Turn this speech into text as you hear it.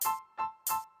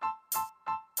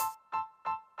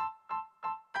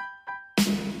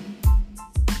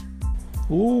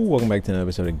Ooh, welcome back to another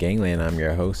episode of Gangland. I'm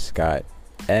your host, Scott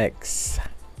X.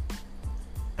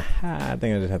 I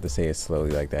think I just have to say it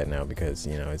slowly like that now because,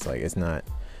 it's like, it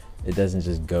doesn't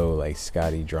just go like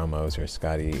Scotty Drumos or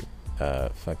Scotty, I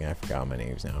forgot my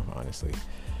names now, honestly.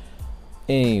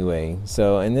 Anyway,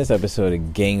 so in this episode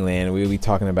of Gangland, we'll be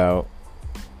talking about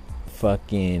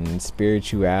fucking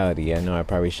spirituality. I know I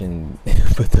probably shouldn't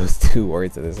put those two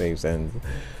words in the same sentence.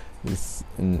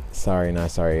 Not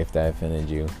sorry if that offended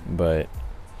you, but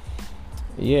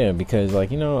yeah, because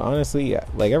honestly,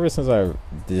 ever since I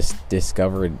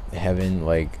discovered heaven,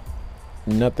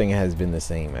 nothing has been the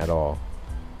same at all,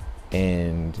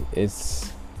 and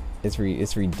it's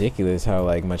ridiculous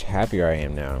how much happier I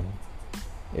am now.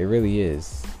 It really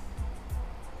is.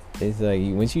 It's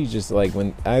once you just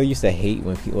when I used to hate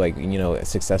when people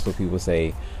successful people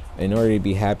say, in order to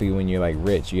be happy when you're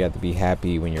rich, you have to be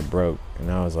happy when you're broke. And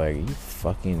I was like, you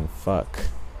fucking fuck.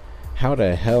 How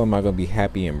the hell am I gonna be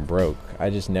happy and broke? I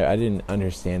didn't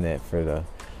understand that for the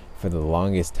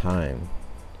longest time.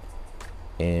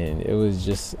 And it was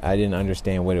just, I didn't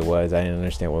understand what it was. I didn't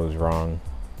understand what was wrong.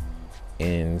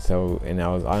 And I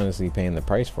was honestly paying the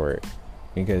price for it.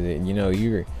 Because it's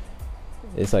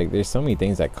there's so many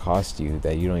things that cost you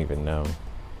that you don't even know.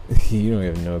 You don't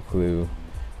have no clue.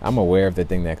 I'm aware of the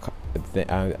thing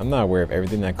I'm not aware of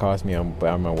everything that cost me, but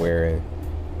I'm aware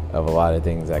of a lot of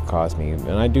things that cost me.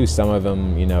 And I do some of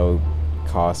them,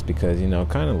 cost because,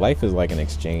 kind of life is like an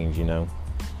exchange,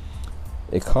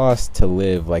 It costs to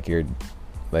live like you're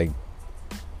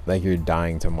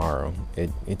dying tomorrow.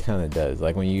 It kind of does.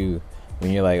 When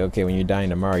you're okay, when you're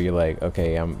dying tomorrow, you're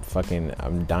okay, I'm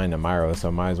dying tomorrow, so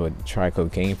I might as well try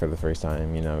cocaine for the first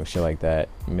time, shit like that.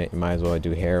 Might as well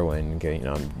do heroin,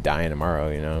 I'm dying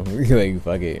tomorrow,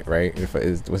 fuck it, right?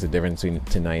 What's the difference between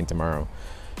tonight and tomorrow,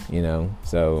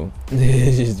 so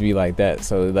it just be like that.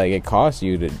 So it costs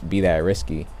you to be that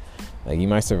risky. You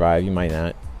might survive, you might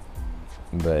not,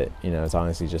 but it's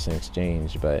honestly just an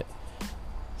exchange. But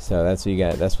so that's what you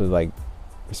got. That's what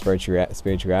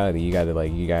spirituality, you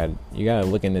gotta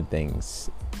look into things,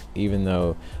 even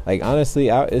though honestly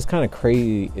it's kind of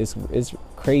crazy. It's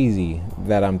crazy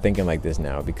that I'm thinking like this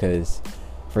now, because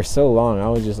for so long I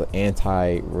was just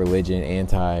anti-religion,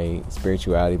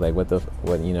 anti-spirituality,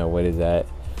 what is that,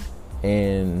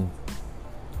 and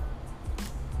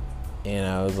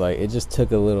I was it just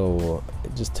took a little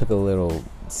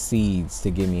seeds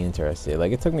to get me interested.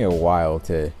 It took me a while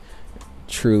to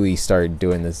truly start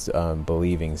doing this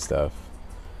believing stuff.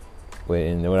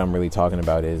 And what I'm really talking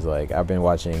about is I've been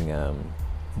watching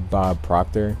Bob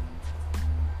Proctor,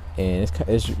 and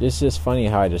it's just funny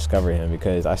how I discovered him,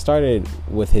 because I started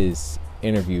with his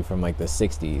interview from the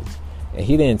 60s, and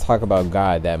he didn't talk about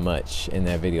God that much in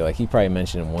that video. He probably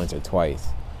mentioned him once or twice,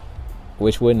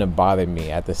 which wouldn't have bothered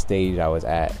me at the stage I was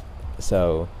at.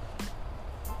 So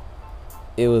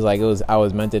it was I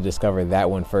was meant to discover that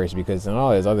one first, because in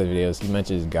all his other videos he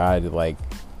mentions God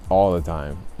all the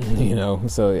time,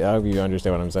 so I hope you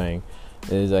understand what I'm saying.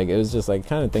 It was just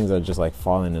kind of things that are just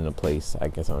falling into place, I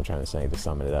guess I'm trying to say, to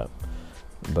sum it up.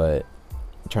 But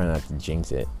I'm trying not to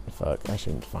jinx it. Fuck, I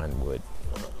shouldn't find wood.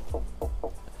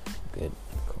 Good,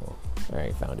 cool,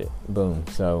 alright, found it, boom.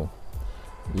 So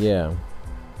yeah,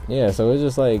 so it's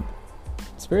just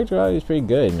spirituality is pretty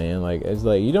good, man. It's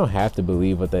you don't have to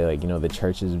believe what they the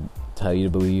churches tell you to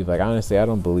believe. Honestly, I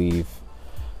don't believe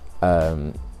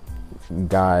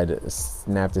God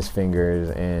snapped his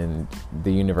fingers and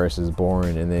the universe was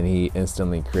born, and then he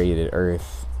instantly created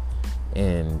Earth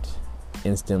and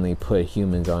instantly put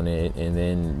humans on it, and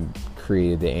then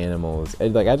created the animals. I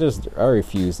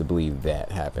refuse to believe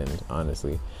that happened,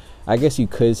 honestly. I guess you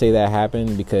could say that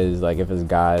happened, because if it's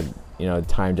God,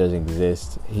 time doesn't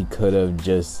exist. He could have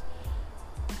just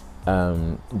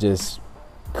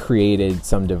created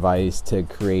some device to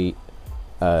create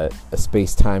a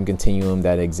space-time continuum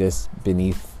that exists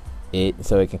beneath it,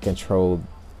 so it can control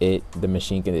it. The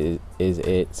machine is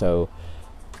it, so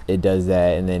it does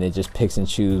that, and then it just picks and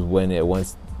chooses when it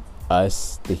wants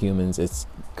us, the humans, its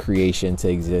creation, to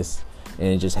exist, and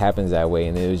it just happens that way.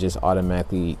 And it just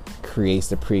automatically creates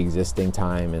the pre-existing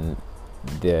time and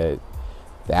the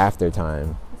after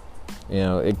time.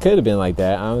 It could have been like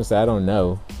that. Honestly, I don't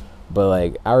know,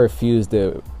 but I refuse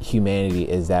that humanity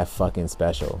is that fucking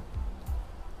special.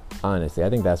 Honestly, I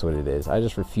think that's what it is. I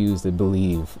just refuse to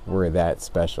believe we're that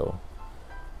special.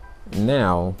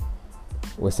 Now,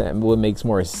 what makes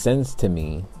more sense to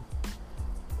me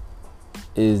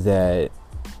is that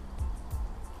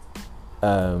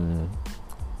a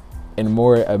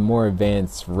more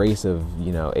advanced race of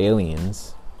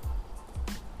aliens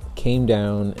came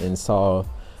down and saw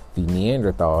the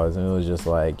Neanderthals, and it was just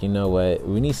like, you know what,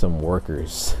 we need some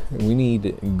workers. We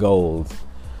need gold.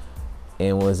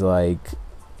 And was like,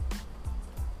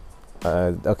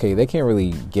 okay, they can't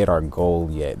really get our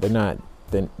gold yet. They're not.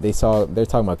 They're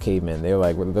talking about cavemen. They're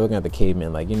looking at the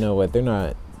cavemen like, you know what, they're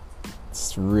not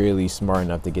really smart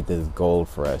enough to get this gold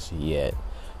for us yet.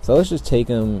 So let's just take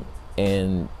them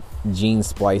and gene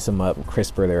splice them up,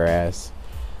 CRISPR their ass,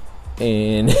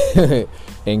 and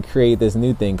and create this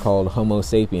new thing called Homo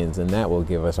sapiens, and that will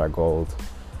give us our gold.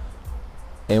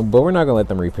 But we're not gonna let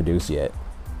them reproduce yet,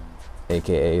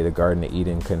 aka the Garden of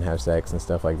Eden couldn't have sex and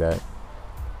stuff like that.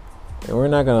 And we're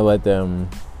not gonna let them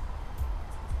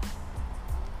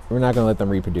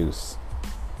reproduce.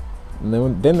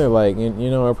 And then they're like, you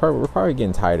know, we're probably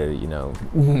getting tired of, you know,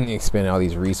 expending all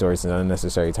these resources and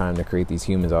unnecessary time to create these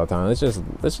humans all the time. Let's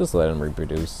just let them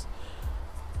reproduce.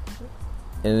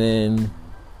 And then,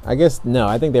 I guess, no,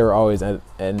 I think they were always, okay,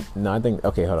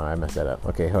 hold on, I messed that up.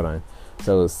 Okay, hold on.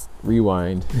 So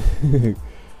rewind.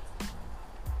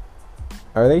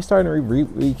 Are they starting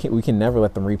to we can never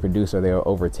let them reproduce or they'll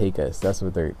overtake us. That's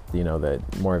what they're, you know, the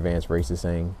more advanced race is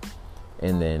saying.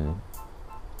 And then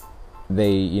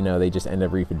they just end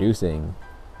up reproducing,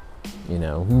 you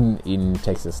know, eating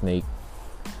Texas snake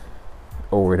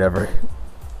or whatever.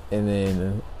 And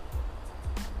then,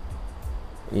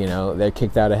 you know, they're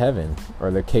kicked out of heaven, or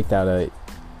they're kicked out of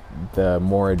the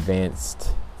more advanced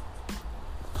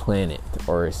planet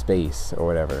or space or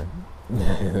whatever,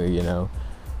 you know,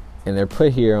 and they're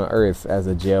put here on Earth as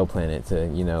a jail planet to,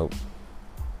 you know,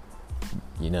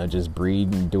 just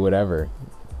breed and do whatever.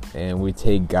 And we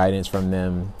take guidance from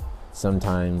them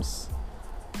sometimes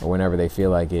or whenever they feel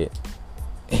like it,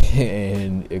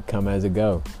 and it come as it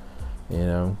go, you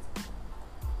know,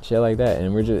 shit like that.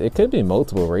 And it could be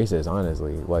multiple races,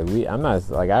 honestly. Like,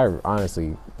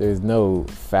 honestly, there's no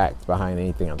fact behind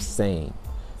anything I'm saying,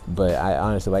 but I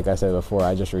honestly, like I said before,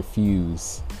 I just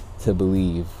refuse to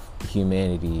believe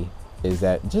humanity is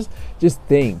that. Just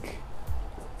think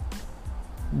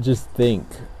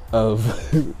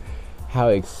of how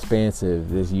expansive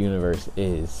this universe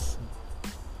is.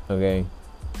 Okay,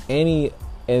 and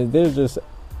there's just,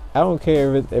 I don't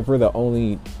care if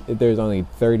there's only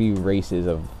 30 races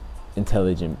of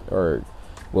intelligent, or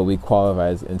what we qualify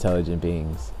as intelligent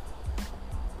beings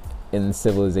in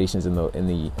civilizations in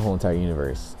the whole entire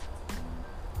universe.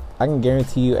 I can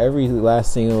guarantee you every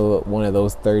last single one of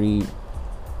those 30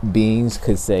 beings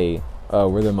could say, oh,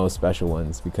 we're the most special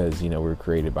ones because, you know, we're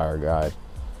created by our God,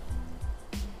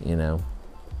 you know.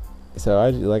 So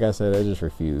I just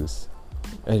refuse.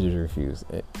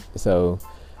 So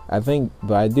I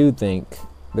do think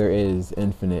there is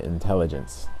infinite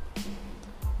intelligence,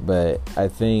 but I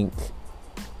think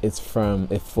it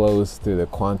flows through the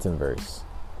quantum verse.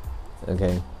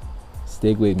 Okay,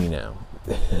 stick with me now.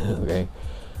 Okay,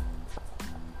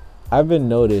 I've been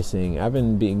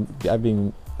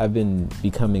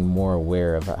becoming more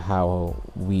aware of how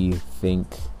we think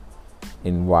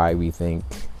and why we think,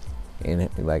 and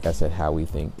like I said, how we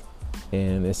think.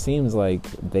 And it seems like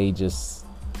they just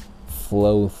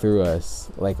flow through us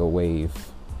like a wave.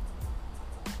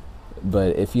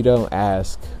 But if you don't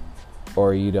ask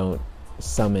or you don't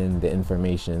summon the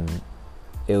information,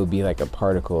 it'll be like a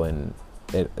particle, and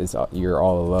you're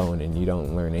all alone and you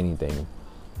don't learn anything.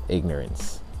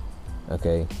 Ignorance.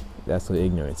 Okay? That's what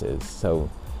ignorance is. So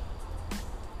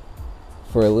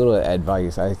for a little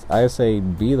advice, I say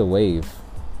be the wave.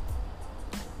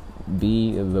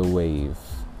 Be the wave.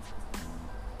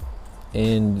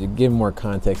 And to give more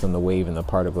context on the wave and the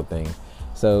particle thing.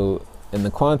 So in the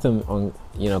quantum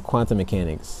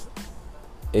mechanics,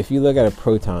 if you look at a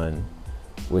proton,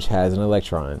 which has an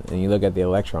electron, and you look at the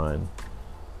electron,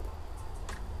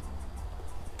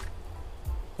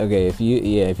 okay, if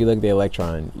you look at the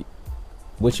electron,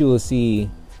 what you will see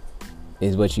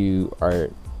is what you are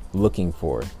looking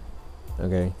for.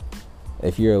 Okay,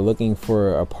 if you're looking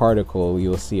for a particle,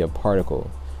 you'll see a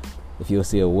particle. If you'll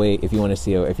see a wave, if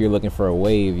you're looking for a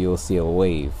wave, you'll see a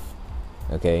wave.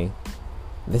 Okay,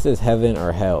 this is heaven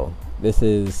or hell. This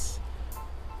is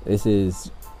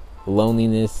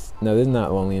loneliness. No, this is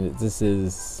not loneliness. This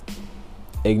is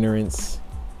ignorance.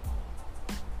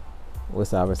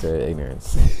 What's the opposite of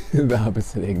ignorance? The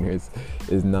opposite of ignorance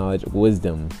is knowledge.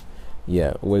 Wisdom.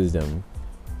 Yeah, wisdom.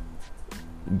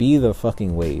 Be the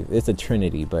fucking wave. It's a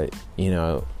trinity, but, you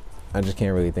know, I just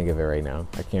can't really think of it right now.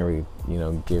 I can't really, you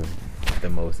know, give the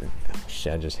most. Oh,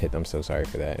 shit, I just hit. I'm so sorry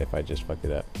for that if I just fucked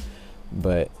it up.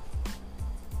 But,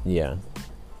 yeah.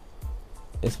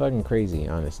 It's fucking crazy,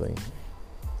 honestly.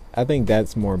 I think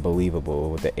that's more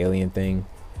believable with the alien thing.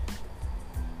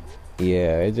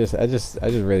 Yeah, I just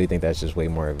really think that's just way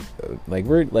more like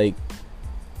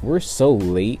we're so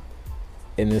late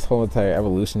in this whole entire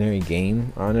evolutionary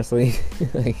game, honestly.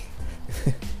 Like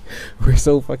we're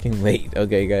so fucking late,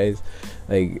 okay, guys?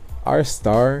 Like our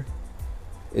star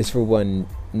is for one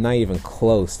not even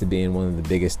close to being one of the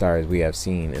biggest stars we have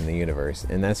seen in the universe,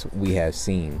 and that's what we have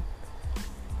seen.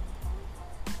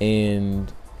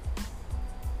 And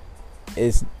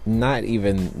it's not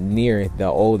even near the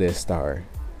oldest star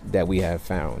that we have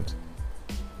found.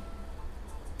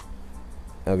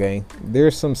 Okay,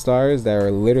 there's some stars that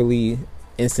are literally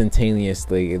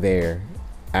instantaneously there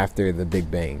after the Big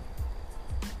Bang.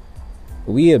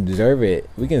 We observe it,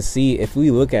 we can see, if we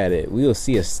look at it, we will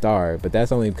see a star, but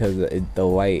that's only because the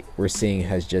light we're seeing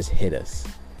has just hit us.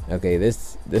 Okay,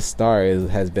 this star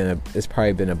it's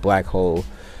probably been a black hole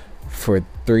for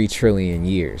 3 trillion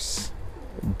years,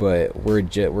 but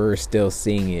we're still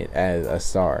seeing it as a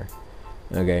star.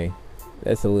 Okay,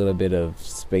 that's a little bit of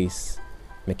space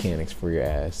mechanics for your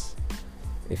ass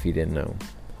if you didn't know.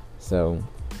 So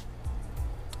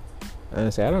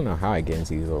honestly, I don't know how I get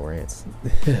into these little rants.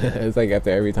 It's like after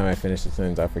every time I finish the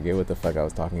sentence, I forget what the fuck I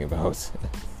was talking about.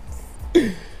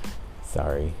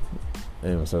 Sorry.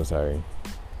 I'm so sorry.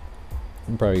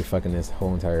 I'm probably fucking this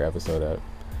whole entire episode up.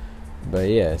 But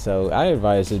yeah, so I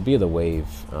advise just be the wave,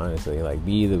 honestly. Like,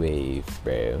 be the wave,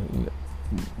 bro.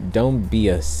 Don't be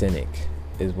a cynic,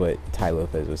 is what Tai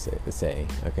Lopez would say,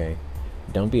 okay?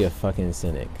 Don't be a fucking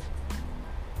cynic.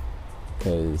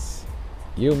 Because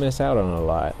you'll miss out on a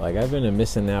lot. Like, I've been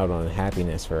missing out on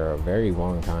happiness for a very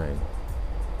long time.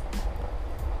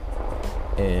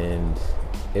 And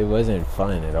it wasn't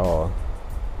fun at all.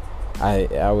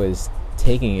 I was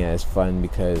taking it as fun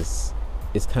because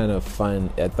it's kind of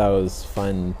fun. I thought it was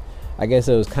fun. I guess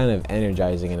it was kind of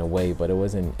energizing in a way, but it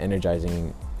wasn't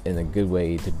energizing in a good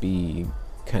way to be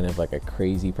kind of like a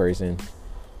crazy person,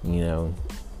 you know,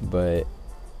 but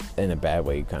in a bad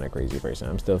way, kind of crazy person.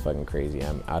 I'm still fucking crazy.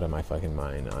 I'm out of my fucking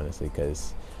mind, honestly,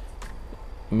 because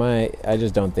I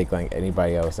just don't think like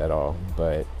anybody else at all,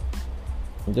 but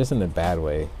just in a bad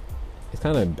way. It's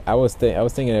kind of, I was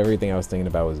thinking everything I was thinking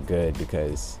about was good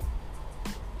because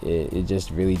it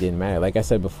just really didn't matter. Like I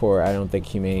said before, I don't think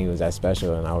humanity was that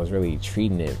special, and I was really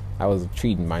I was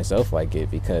treating myself like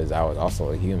it because I was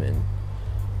also a human.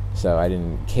 So I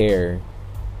didn't care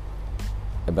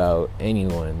about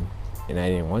anyone, and I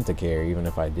didn't want to care even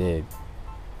if I did.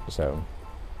 So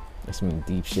that's some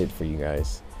deep shit for you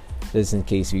guys, just in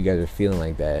case you guys are feeling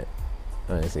like that.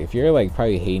 Honestly, if you're like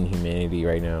probably hating humanity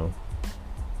right now,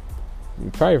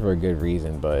 probably for a good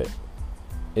reason, but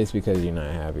it's because you're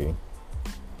not happy,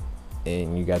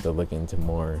 and you got to look into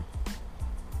more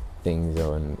things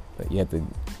on. You have to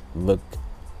look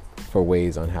for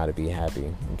ways on how to be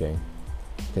happy. Okay,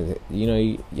 because you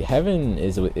know heaven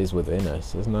is within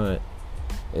us. It's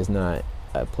not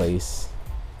a place.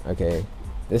 Okay,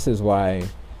 this is why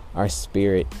our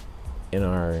spirit and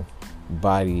our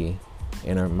body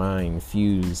and our mind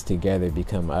fuse together,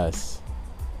 become us,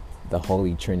 the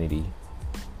Holy Trinity.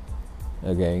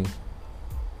 Okay,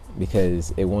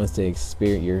 because it wants to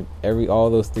experience all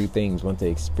those 3 things want to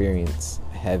experience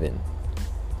heaven.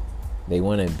 They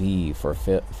want to be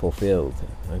fulfilled.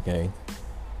 Okay,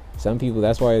 some people,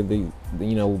 that's why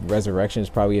resurrection is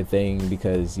probably a thing,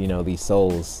 because these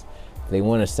souls, they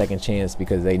want a second chance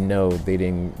because they know they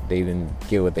didn't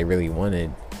get what they really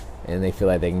wanted, and they feel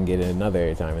like they can get it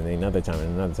another time and another time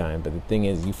and another time. But the thing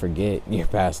is, you forget your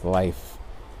past life.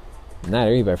 Not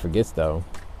everybody forgets, though.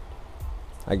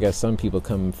 I guess some people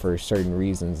come for certain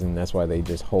reasons, and that's why they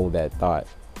just hold that thought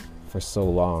for so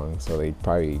long, so they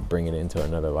probably bring it into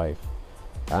another life.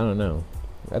 I don't know.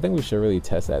 I think we should really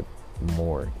test that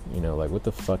more. Like, what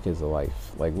the fuck is a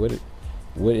life? Like,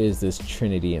 what is this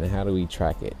Trinity, and how do we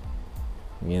track it?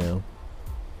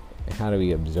 How do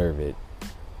we observe it?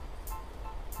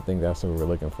 I think that's what we're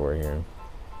looking for here.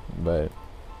 But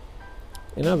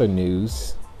in other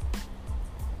news,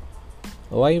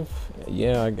 life,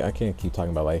 yeah, I can't keep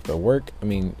talking about life, but work,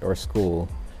 or school.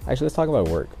 Actually, let's talk about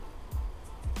work.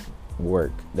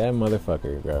 Work. That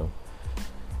motherfucker, bro.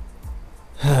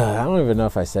 I don't even know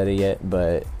if I said it yet,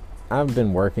 but I've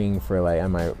been working for at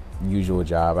my usual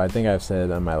job. I think I've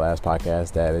said on my last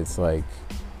podcast that it's like,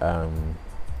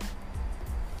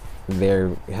 they're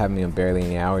having me on barely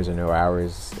any hours or no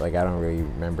hours. Like, I don't really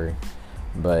remember,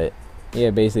 but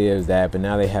yeah, basically it was that. But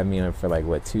now they have me on for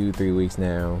 2-3 weeks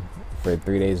now, for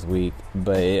 3 days a week.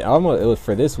 But it was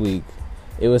for this week,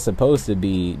 it was supposed to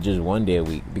be just 1 day a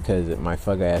week, because my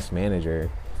fuck ass manager,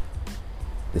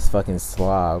 this fucking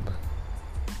slob,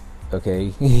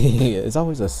 okay, it's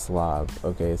always a slob,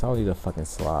 okay, it's always a fucking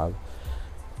slob.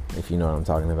 if you know what I'm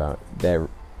talking about, that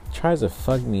tries to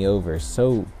fuck me over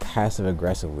so passive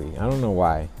aggressively. I don't know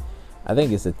why. I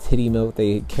think it's a titty milk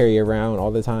they carry around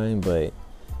all the time, but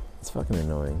it's fucking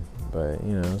annoying. But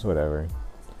you know, it's whatever.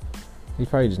 He's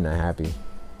probably just not happy.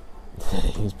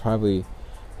 he's probably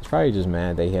just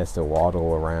mad that he has to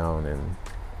waddle around and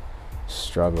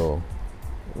struggle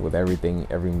with everything,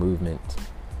 every movement.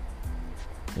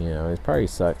 You know, it probably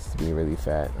sucks to be really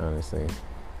fat, honestly.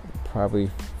 Probably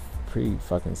pretty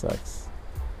fucking sucks.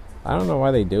 I don't know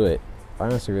why they do it. I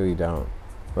honestly really don't.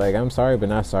 Like, I'm sorry, but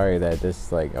not sorry that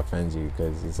this, like, offends you,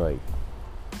 because it's like,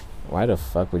 why the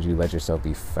fuck would you let yourself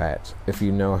be fat if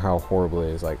you know how horrible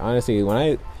it is? Like, honestly, when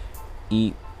I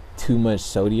eat too much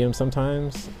sodium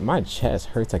sometimes, my chest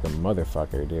hurts like a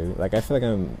motherfucker, dude. Like, I feel like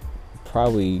I'm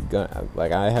probably gonna,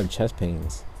 like, I have chest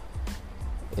pains.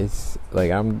 It's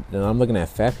like I'm looking at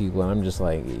fat people and I'm just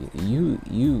like,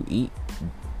 you eat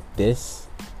this,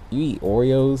 you eat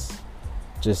Oreos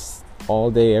just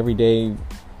all day, every day,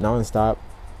 nonstop.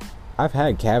 I've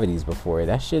had cavities before.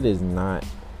 That shit is not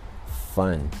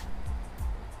fun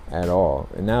at all.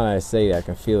 And now that I say that, I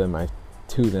can feel it in my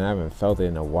tooth, and I haven't felt it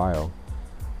in a while.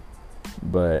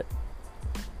 But,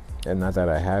 and not that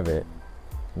I have it,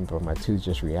 but my tooth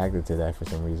just reacted to that for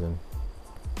some reason.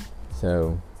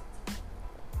 So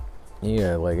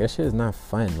yeah, like, that shit is not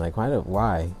fun. Like,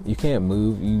 why? You can't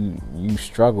move. You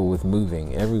struggle with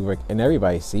moving.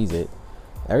 Everybody sees it.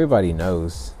 Everybody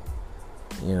knows.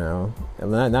 You know,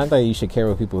 not that you should care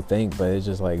what people think, but it's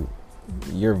just like,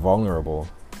 you're vulnerable.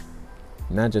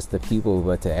 Not just to people,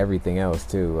 but to everything else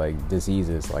too. Like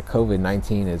diseases, like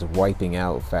COVID-19 is wiping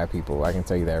out fat people. I can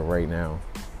tell you that right now.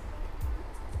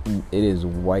 It is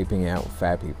wiping out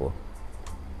fat people.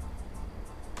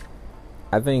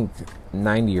 I think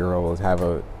 90-year-olds have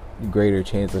a greater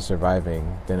chance of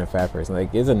surviving than a fat person.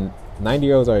 Like,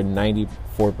 90-year-olds are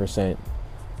 94%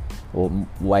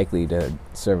 likely to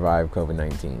survive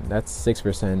COVID-19. That's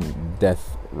 6%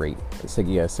 death rate.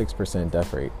 6%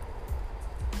 death rate.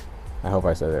 I hope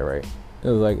I said that right. It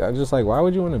was like, I'm just like, why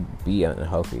would you want to be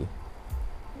unhealthy?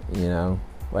 You know,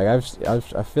 like I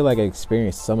feel like I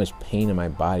experienced so much pain in my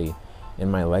body, in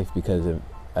my life, because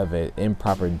of an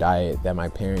improper diet that my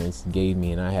parents gave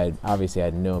me, and I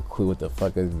had no clue what the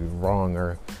fuck is wrong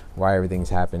or why everything's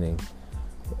happening,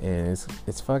 and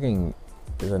it's fucking,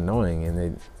 it's annoying,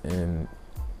 and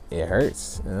it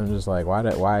hurts, and I'm just like, why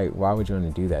would you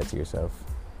want to do that to yourself?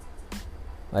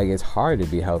 Like, it's hard to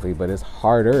be healthy, but it's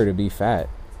harder to be fat.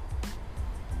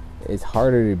 It's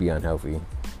harder to be unhealthy.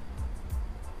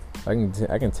 I can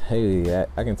tell you that.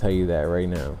 I can tell you that right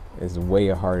now. It's way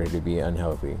harder to be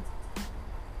unhealthy.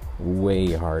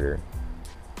 Way harder.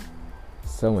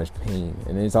 So much pain,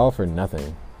 and it's all for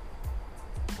nothing.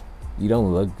 You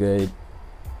don't look good.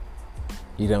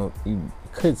 You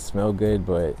could smell good,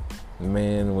 but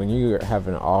man, when you have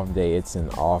an off day, it's an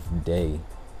off day.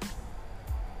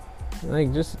 Like,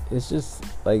 it's just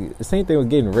like the same thing with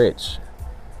getting rich.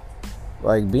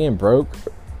 Like, being broke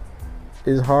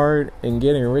is hard, and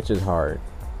getting rich is hard.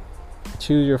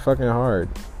 Choose your fucking hard.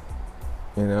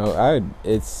 You know,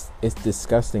 it's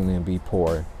disgusting to be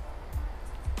poor.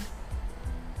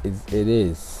 It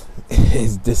is.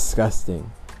 It's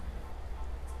disgusting.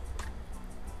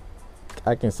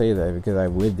 I can say that because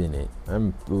I've lived in it.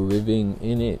 I'm living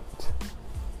in it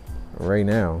right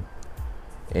now.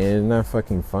 And it's not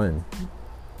fucking fun.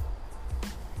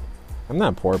 I'm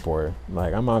not poor.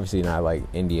 Like, I'm obviously not like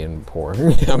Indian poor.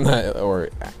 I'm not, or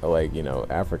like, you know,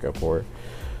 Africa poor.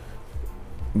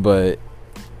 But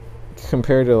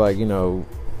compared to, like, you know,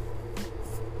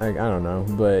 like, I don't know,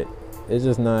 but it's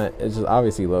just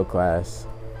obviously low class.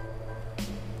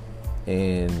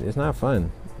 And it's not fun.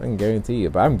 I can guarantee you.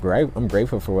 But I'm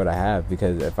grateful for what I have,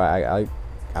 because if I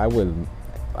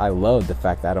love the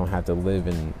fact that I don't have to live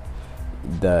in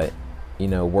the, you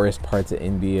know, worst parts of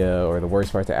India or the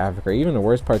worst parts of Africa, or even the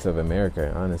worst parts of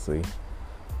America, honestly.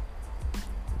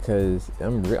 Because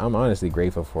I'm honestly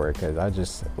grateful for it, because I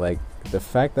just like the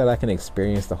fact that I can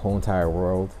experience the whole entire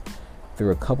world through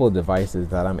a couple of devices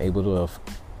that I'm able to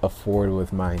afford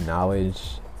with my knowledge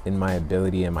and my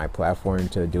ability and my platform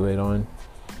to do it on.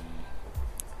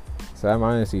 So I'm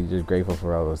honestly just grateful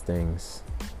for all those things.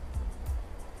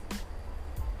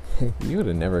 You would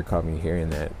have never caught me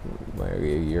hearing that like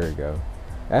a year ago.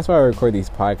 That's why I record these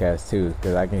podcasts too,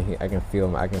 because I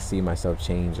can see myself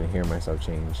change and hear myself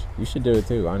change. You should do it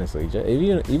too, honestly.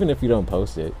 Even if you don't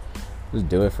post it, just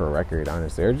do it for a record,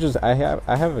 honestly. Or just I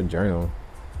have a journal,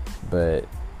 but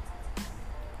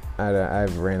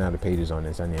I've ran out of pages on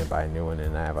this. I need to buy a new one,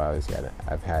 and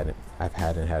I've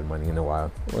hadn't had money in a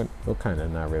while. Well, kind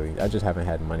of, not really. I just haven't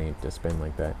had money to spend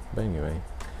like that. But anyway,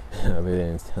 other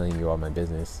than telling you all my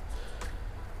business.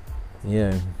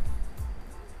 Yeah,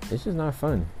 it's just not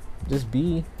fun. Just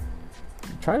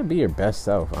try to be your best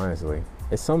self. Honestly,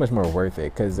 it's so much more worth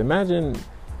it. Cause imagine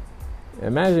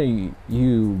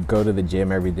you go to the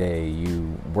gym every day,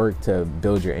 you work to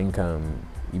build your income,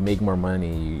 you make more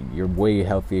money, you're way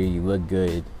healthier, you look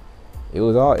good. It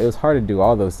was hard to do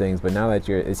all those things, but now that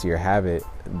it's your habit,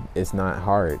 it's not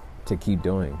hard to keep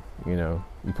doing. You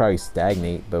probably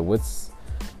stagnate, but what's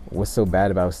so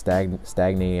bad about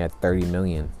stagnating at 30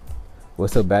 million?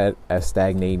 What's so bad at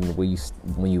stagnating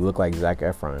when you look like Zac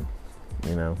Efron?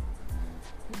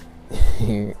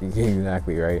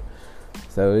 Exactly, right?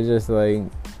 So it's just like,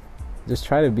 just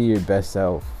try to be your best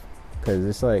self, because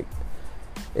it's like,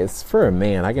 it's for a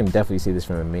man. I can definitely see this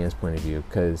from a man's point of view,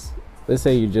 because let's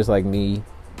say you're just like me,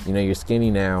 you're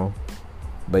skinny now,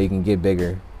 but you can get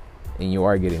bigger, and you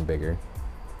are getting bigger.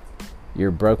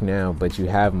 You're broke now, but you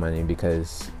have money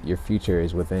because your future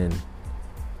is within.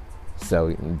 So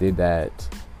you did that,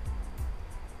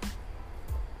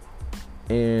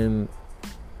 and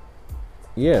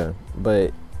yeah,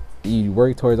 but you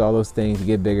work towards all those things, you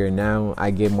get bigger. Now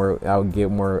I get more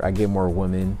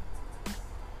women,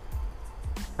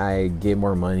 I get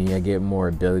more money, I get more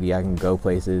ability, I can go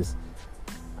places.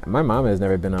 My mom has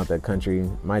never been out the country.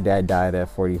 My dad died at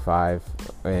 45,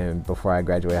 and before I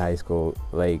graduated high school.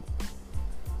 Like,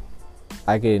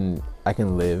 I can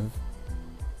live,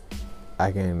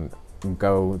 I can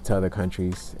go to other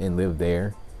countries and live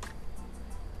there.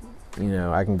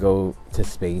 I can go to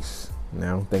space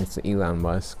now, thanks to Elon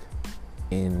Musk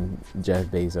and Jeff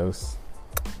Bezos.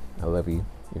 I love you.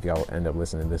 If y'all end up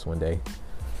listening to this one day,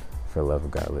 for the love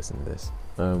of God, listen to this.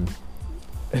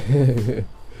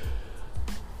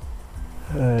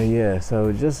 Yeah,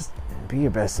 so just be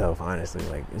your best self, honestly.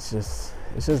 Like, it's just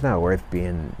not worth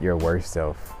being your worst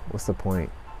self. What's the point?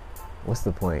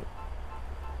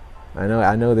 I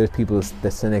know there's people,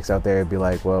 the cynics out there, be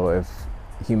like, well, if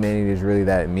humanity is really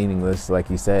that meaningless, like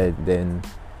you said, then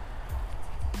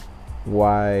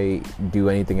why do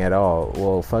anything at all?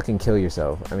 Well, fucking kill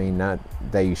yourself. I mean, not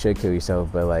that you should kill yourself,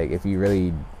 but like, if you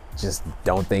really just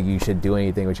don't think you should do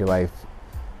anything with your life,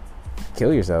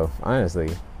 kill yourself, honestly.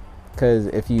 Because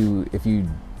if you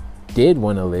did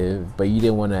want to live, but you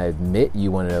didn't want to admit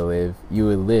you wanted to live, you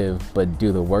would live but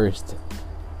do the worst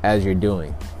as you're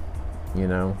doing.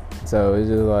 So it's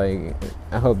just like,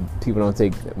 I hope people don't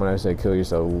take, when I say kill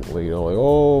yourself, like,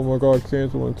 oh my God,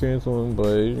 cancel him.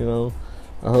 But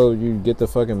I hope you get the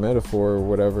fucking metaphor or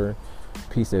whatever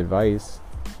piece of advice,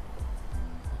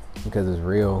 because it's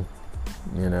real.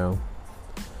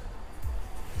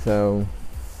 So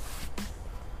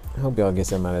I hope y'all get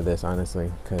something out of this,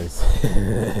 honestly, because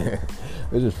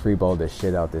we just freeballed the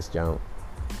shit out this jump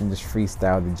and just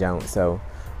freestyled the jump. So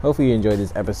hopefully you enjoyed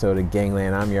this episode of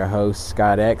Gangland. I'm your host,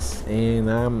 Scott X, and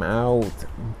I'm out.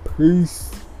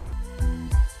 Peace.